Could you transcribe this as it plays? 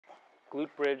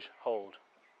glute bridge hold.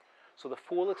 So the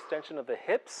full extension of the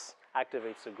hips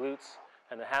activates the glutes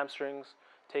and the hamstrings,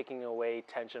 taking away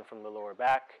tension from the lower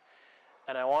back.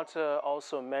 And I want to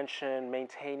also mention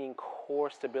maintaining core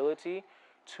stability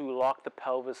to lock the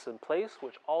pelvis in place,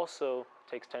 which also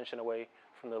takes tension away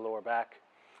from the lower back.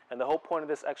 And the whole point of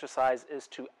this exercise is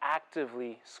to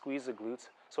actively squeeze the glutes.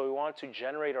 So we want to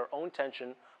generate our own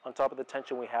tension on top of the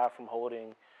tension we have from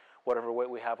holding whatever weight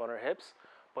we have on our hips,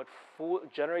 but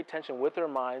generate tension with our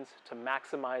minds to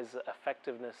maximize the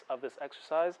effectiveness of this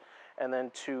exercise, and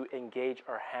then to engage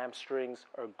our hamstrings,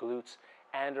 our glutes,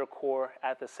 and our core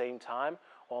at the same time,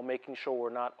 while making sure we're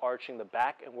not arching the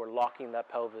back and we're locking that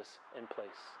pelvis in place.